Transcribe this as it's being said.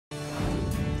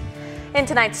In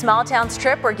tonight's Small Towns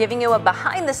Trip, we're giving you a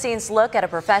behind-the-scenes look at a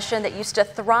profession that used to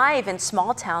thrive in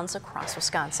small towns across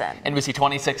Wisconsin. NBC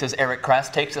 26's Eric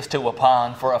Krest takes us to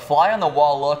Waupun for a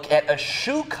fly-on-the-wall look at a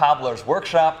shoe cobbler's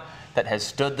workshop that has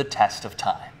stood the test of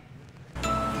time.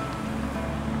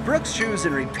 Brooks Shoes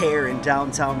and Repair in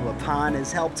downtown Waupun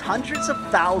has helped hundreds of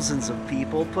thousands of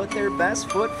people put their best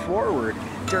foot forward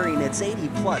during its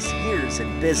 80-plus years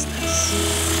in business.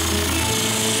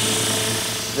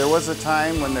 There was a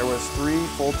time when there was 3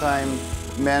 full-time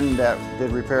men that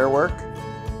did repair work,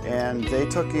 and they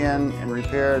took in and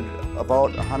repaired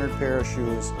about 100 pair of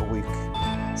shoes a week.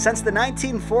 Since the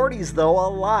 1940s, though, a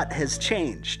lot has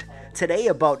changed. Today,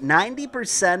 about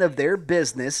 90% of their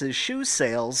business is shoe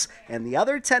sales, and the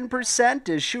other 10%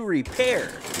 is shoe repair.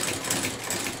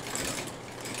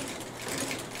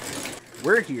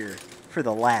 We're here for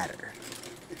the latter.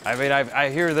 I mean, I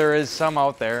hear there is some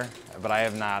out there, but I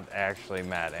have not actually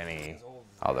met any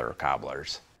other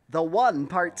cobblers. The one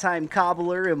part-time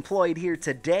cobbler employed here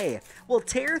today will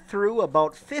tear through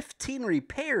about 15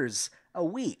 repairs a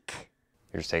week.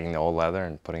 You're just taking the old leather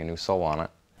and putting a new sole on it.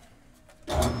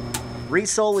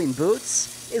 Resoling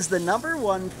boots is the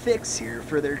 #1 fix here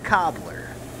for their cobbler.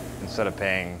 Instead of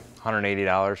paying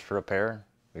 $180 for a pair,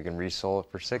 we can resole it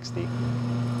for $60.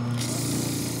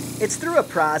 It's through a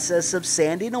process of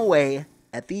sanding away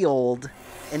at the old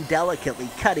and delicately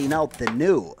cutting out the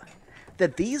new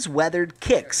that these weathered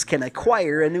kicks can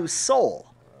acquire a new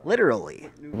sole, literally.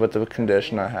 With the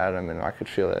condition I had, I mean, I could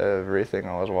feel everything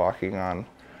I was walking on.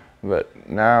 But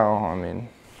now, I mean,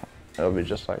 it'll be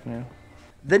just like new.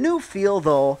 The new feel,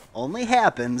 though, only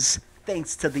happens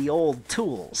thanks to the old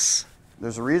tools.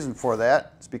 There's a reason for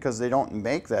that. It's because they don't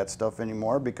make that stuff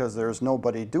anymore, because there's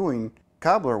nobody doing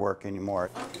cobbler work anymore.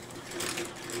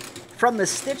 From the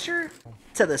stitcher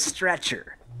to the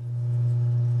stretcher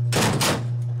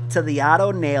to the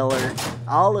auto nailer,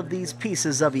 all of these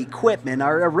pieces of equipment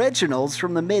are originals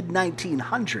from the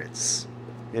mid-1900s.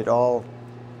 It all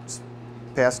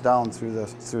passed down through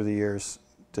the years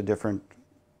to different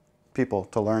people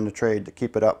to learn the trade, to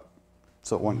keep it up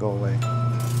so it wouldn't go away.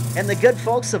 And the good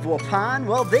folks of Waupun,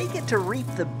 well, they get to reap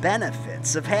the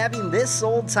benefits of having this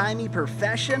old-timey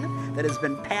profession that has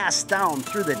been passed down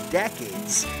through the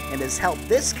decades and has helped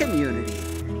this community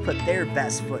put their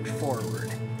best foot forward.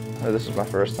 This is my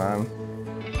first time,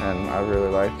 and I really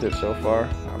liked it so far.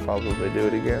 I'll probably do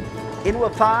it again. In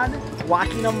Waupun,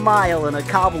 walking a mile in a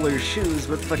cobbler's shoes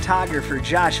with photographer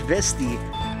Josh Visti,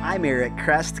 I'm Eric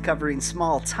Krest, covering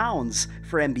small towns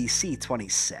for NBC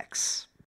 26.